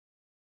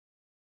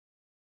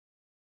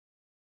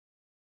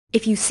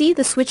If you see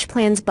the Switch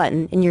Plans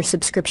button in your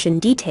subscription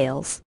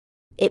details,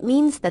 it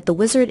means that the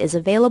wizard is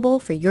available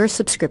for your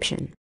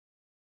subscription.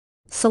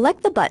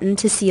 Select the button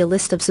to see a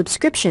list of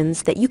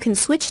subscriptions that you can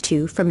switch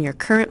to from your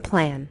current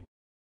plan.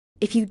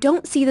 If you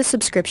don't see the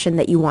subscription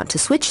that you want to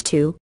switch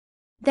to,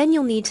 then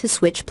you'll need to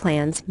switch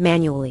plans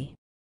manually.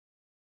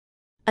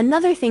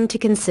 Another thing to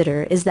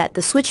consider is that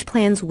the Switch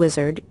Plans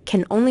wizard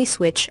can only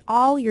switch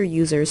all your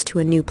users to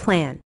a new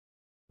plan.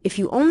 If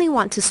you only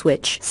want to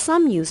switch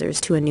some users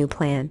to a new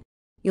plan,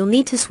 you'll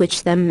need to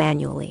switch them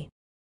manually.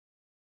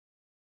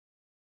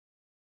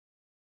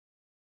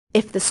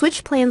 If the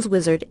Switch Plans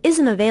wizard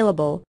isn't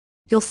available,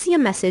 you'll see a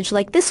message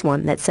like this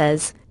one that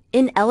says,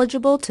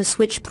 "Ineligible to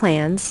switch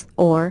plans"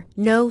 or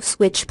 "No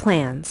switch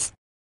plans."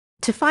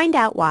 To find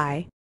out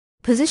why,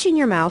 position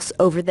your mouse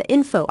over the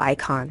info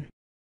icon.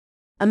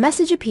 A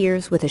message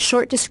appears with a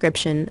short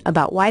description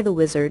about why the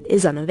wizard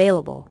is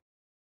unavailable.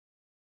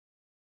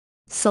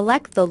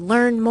 Select the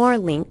Learn More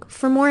link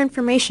for more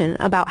information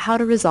about how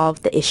to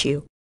resolve the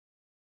issue.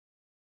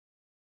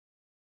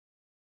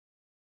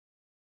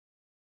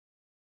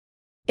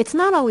 It's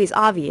not always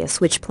obvious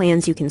which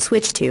plans you can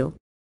switch to,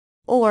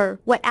 or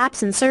what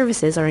apps and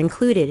services are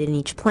included in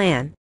each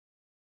plan.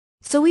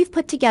 So we've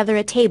put together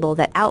a table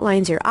that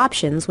outlines your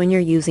options when you're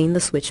using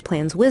the Switch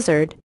Plans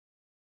wizard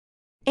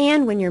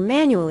and when you're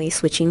manually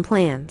switching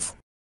plans.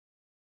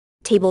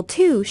 Table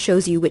 2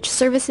 shows you which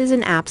services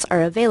and apps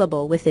are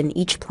available within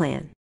each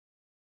plan.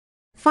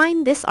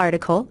 Find this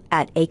article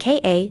at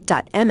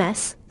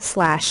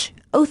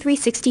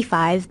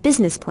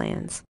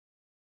aka.ms/O365businessplans.